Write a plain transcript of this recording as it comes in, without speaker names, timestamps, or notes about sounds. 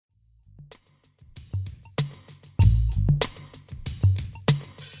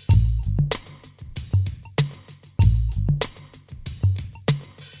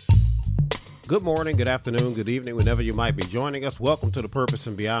Good morning, good afternoon, good evening, whenever you might be joining us. Welcome to the Purpose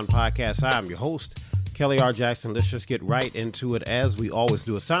and Beyond podcast. I'm your host, Kelly R. Jackson. Let's just get right into it as we always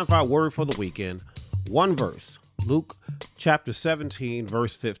do. It's time for our word for the weekend. One verse, Luke chapter 17,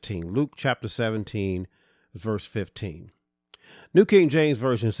 verse 15. Luke chapter 17, verse 15. New King James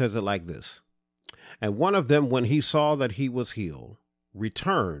Version says it like this. And one of them, when he saw that he was healed,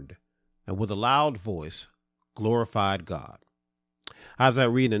 returned and with a loud voice glorified God. How's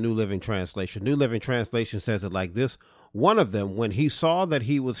that read in the New Living Translation? New Living Translation says it like this. One of them, when he saw that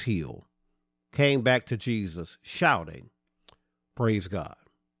he was healed, came back to Jesus shouting, praise God.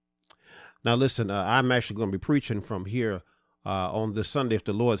 Now, listen, I'm actually going to be preaching from here on this Sunday if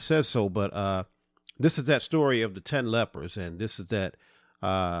the Lord says so. But this is that story of the 10 lepers. And this is that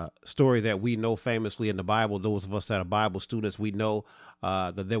story that we know famously in the Bible. Those of us that are Bible students, we know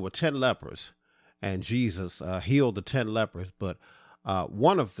that there were 10 lepers and Jesus healed the 10 lepers. But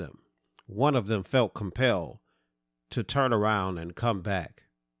one of them felt compelled to turn around and come back.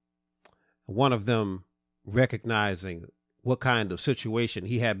 One of them recognizing what kind of situation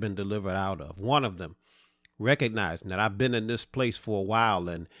he had been delivered out of. One of them recognizing that I've been in this place for a while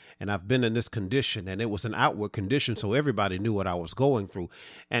and I've been in this condition, and it was an outward condition. So everybody knew what I was going through.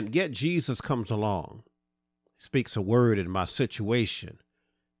 And yet Jesus comes along, speaks a word in my situation.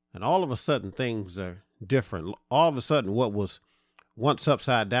 And all of a sudden things are different. All of a sudden what was once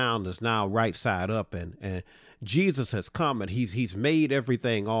upside down is now right side up, and Jesus has come and he's made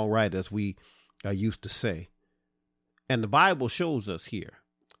everything all right, as we used to say. And the Bible shows us here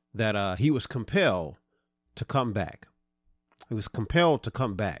that he was compelled to come back. He was compelled to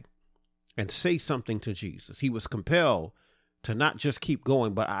come back and say something to Jesus. He was compelled to not just keep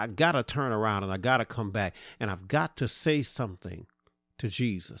going, but I got to turn around and I got to come back and I've got to say something to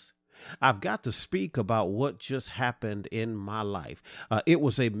Jesus. I've got to speak about what just happened in my life. It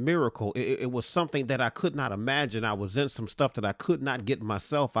was a miracle. It was something that I could not imagine. I was in some stuff that I could not get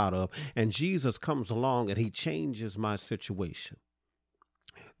myself out of. And Jesus comes along and he changes my situation.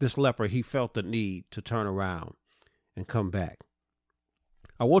 This leper, he felt the need to turn around and come back.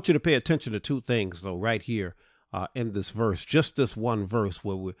 I want you to pay attention to two things, though, right here in this verse, just this one verse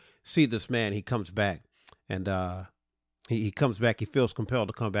where we see this man, he comes back and he comes back. He feels compelled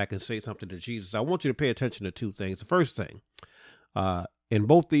to come back and say something to Jesus. I want you to pay attention to two things. The first thing, in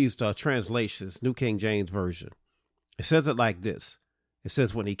both these translations, New King James Version, it says it like this. It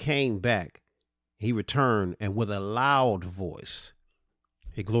says, when he came back, he returned and with a loud voice,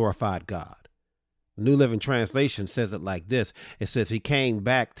 he glorified God. The New Living Translation says it like this. It says he came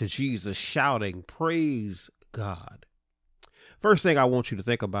back to Jesus shouting, praise God. First thing I want you to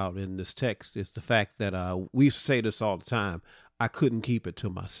think about in this text is the fact that we say this all the time. I couldn't keep it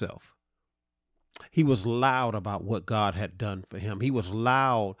to myself. He was loud about what God had done for him. He was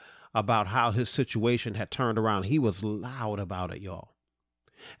loud about how his situation had turned around. He was loud about it, y'all.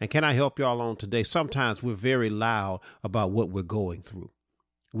 And can I help y'all on today? Sometimes we're very loud about what we're going through.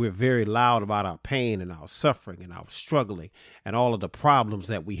 We're very loud about our pain and our suffering and our struggling and all of the problems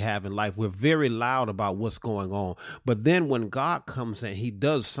that we have in life. We're very loud about what's going on. But then when God comes in, he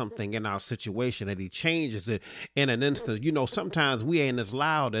does something in our situation and he changes it in an instant. You know, sometimes we ain't as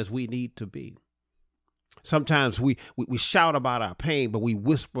loud as we need to be. Sometimes we shout about our pain, but we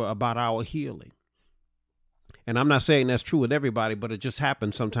whisper about our healing. And I'm not saying that's true with everybody, but it just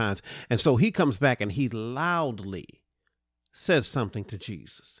happens sometimes. And so he comes back and he loudly says something to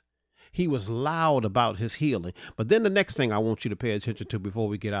Jesus. He was loud about his healing. But then the next thing I want you to pay attention to before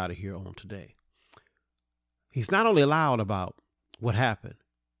we get out of here on today, he's not only loud about what happened,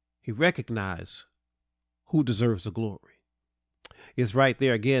 he recognized who deserves the glory. It's right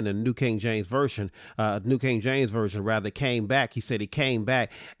there again in New King James Version. New King James Version rather came back. He said he came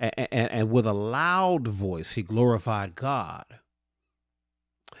back and with a loud voice, he glorified God.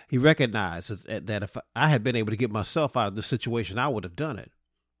 He recognizes that if I had been able to get myself out of this situation, I would have done it.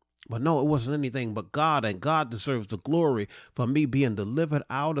 But no, it wasn't anything but God, and God deserves the glory for me being delivered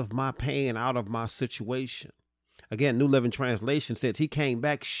out of my pain, out of my situation. Again, New Living Translation says he came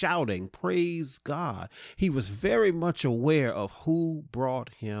back shouting, praise God. He was very much aware of who brought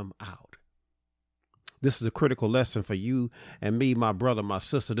him out. This is a critical lesson for you and me, my brother, my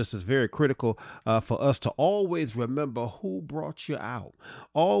sister. This is very critical for us to always remember who brought you out.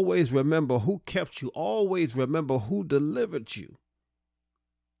 Always remember who kept you. Always remember who delivered you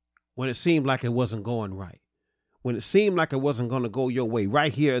when it seemed like it wasn't going right. When it seemed like it wasn't going to go your way.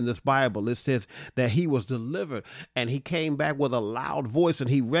 Right here in this Bible, it says that he was delivered and he came back with a loud voice and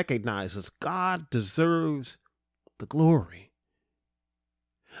he recognizes God deserves the glory.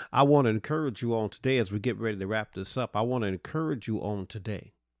 I want to encourage you on today as we get ready to wrap this up. I want to encourage you on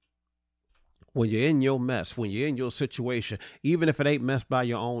today. when you're in your mess, when you're in your situation, even if it ain't messed by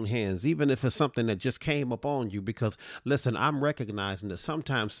your own hands, even if it's something that just came upon you, because listen, I'm recognizing that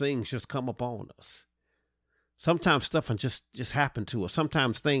sometimes things just come upon us. Sometimes stuff can just happen to us.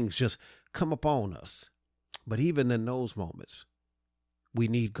 Sometimes things just come upon us. But even in those moments, we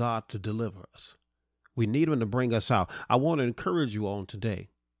need God to deliver us. We need him to bring us out. I want to encourage you on today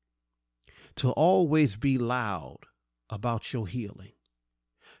to always be loud about your healing,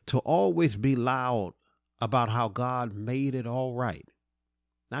 to always be loud about how God made it all right.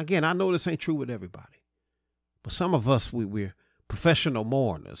 Now, again, I know this ain't true with everybody, but some of us, we're professional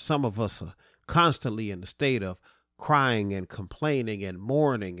mourners. Some of us are constantly in the state of crying and complaining and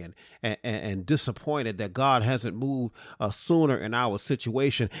mourning and disappointed that God hasn't moved sooner in our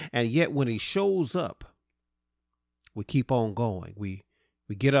situation. And yet when he shows up, we keep on going. We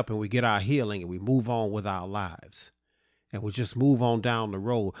get up and we get our healing and we move on with our lives. And we just move on down the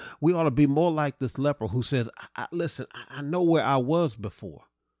road. We ought to be more like this leper who says, listen, I know where I was before.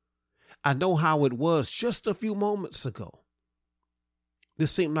 I know how it was just a few moments ago.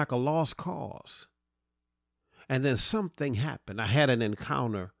 This seemed like a lost cause. And then something happened. I had an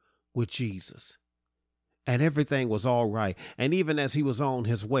encounter with Jesus. And everything was all right. And even as he was on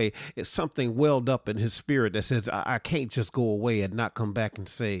his way, it's something welled up in his spirit that says, I can't just go away and not come back and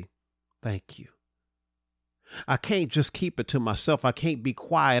say, thank you. I can't just keep it to myself. I can't be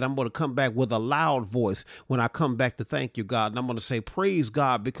quiet. I'm going to come back with a loud voice when I come back to thank you, God. And I'm going to say, praise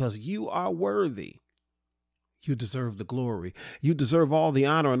God, because you are worthy. You deserve the glory. You deserve all the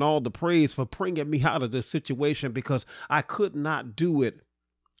honor and all the praise for bringing me out of this situation, because I could not do it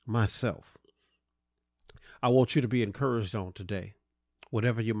myself. I want you to be encouraged on today,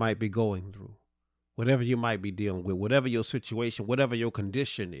 whatever you might be going through, whatever you might be dealing with, whatever your situation, whatever your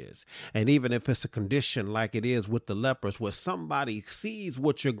condition is. And even if it's a condition like it is with the lepers, where somebody sees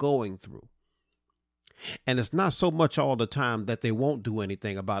what you're going through. And it's not so much all the time that they won't do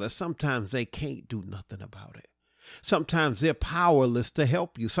anything about it. Sometimes they can't do nothing about it. Sometimes they're powerless to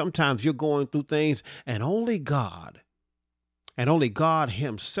help you. Sometimes you're going through things and only God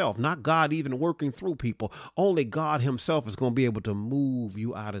himself, not God even working through people, only God himself is going to be able to move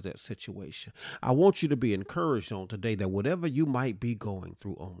you out of that situation. I want you to be encouraged on today that whatever you might be going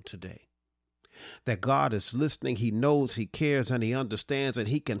through on today, that God is listening. He knows, he cares, and he understands, and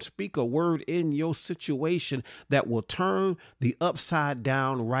he can speak a word in your situation that will turn the upside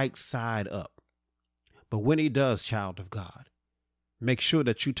down right side up. But when he does, child of God, make sure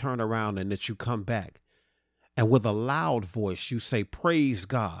that you turn around and that you come back. And with a loud voice, you say, praise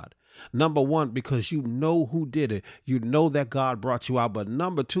God. Number one, because you know who did it. You know that God brought you out. But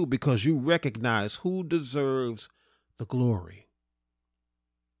number two, because you recognize who deserves the glory.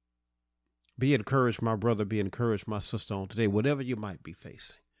 Be encouraged, my brother. Be encouraged, my sister, on today. Whatever you might be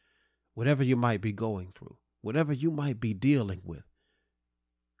facing, whatever you might be going through, whatever you might be dealing with,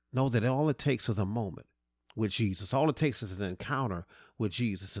 know that all it takes is a moment with Jesus. All it takes is an encounter with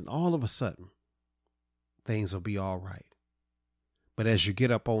Jesus. And all of a sudden, things will be all right. But as you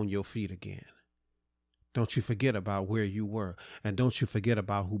get up on your feet again, don't you forget about where you were, and don't you forget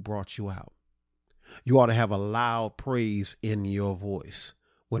about who brought you out. You ought to have a loud praise in your voice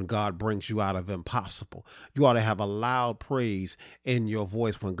when God brings you out of impossible. You ought to have a loud praise in your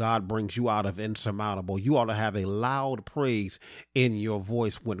voice when God brings you out of insurmountable. You ought to have a loud praise in your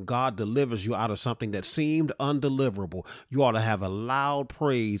voice when God delivers you out of something that seemed undeliverable. You ought to have a loud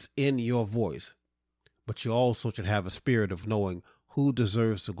praise in your voice. But you also should have a spirit of knowing who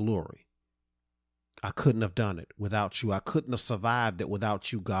deserves the glory. I couldn't have done it without you. I couldn't have survived it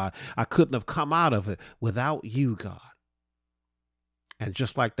without you, God. I couldn't have come out of it without you, God. And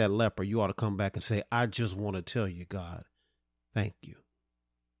just like that leper, you ought to come back and say, I just want to tell you, God, thank you.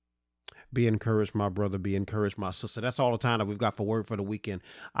 Be encouraged, my brother. Be encouraged, my sister. That's all the time that we've got for Word for the Weekend.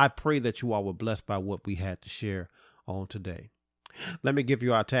 I pray that you all were blessed by what we had to share on today. Let me give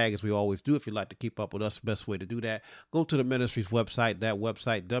you our tag as we always do. If you'd like to keep up with us, the best way to do that, go to the ministry's website,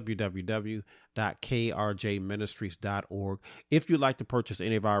 www.krjministries.org. If you'd like to purchase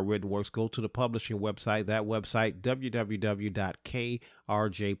any of our written works, go to the publishing website,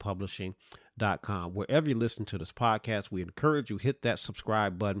 www.krjpublishing.com. Wherever you listen to this podcast, we encourage you hit that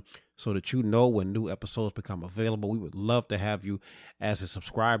subscribe button so that you know when new episodes become available. We would love to have you as a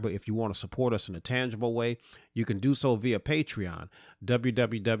subscriber. If you want to support us in a tangible way, you can do so via Patreon,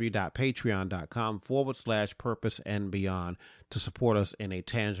 www.patreon.com/purpose and beyond, to support us in a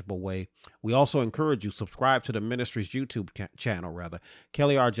tangible way. We also encourage you subscribe to the ministry's YouTube channel,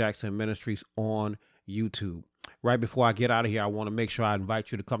 Kelly R. Jackson Ministries on YouTube. Right before I get out of here, I want to make sure I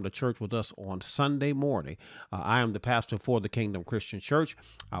invite you to come to church with us on Sunday morning. I am the pastor for the Kingdom Christian Church.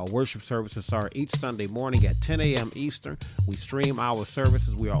 Our worship services are each Sunday morning at 10 a.m. Eastern. We stream our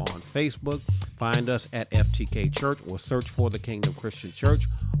services. We are on Facebook. Find us at FTK Church or search for the Kingdom Christian Church,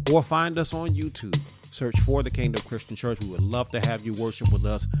 or find us on YouTube. Search for the Kingdom Christian Church. We would love to have you worship with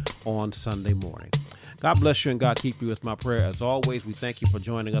us on Sunday morning. God bless you and God keep you is my prayer. As always, we thank you for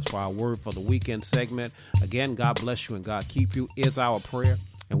joining us for our Word for the Weekend segment. Again, God bless you and God keep you is our prayer.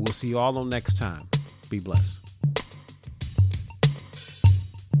 And we'll see you all on next time. Be blessed.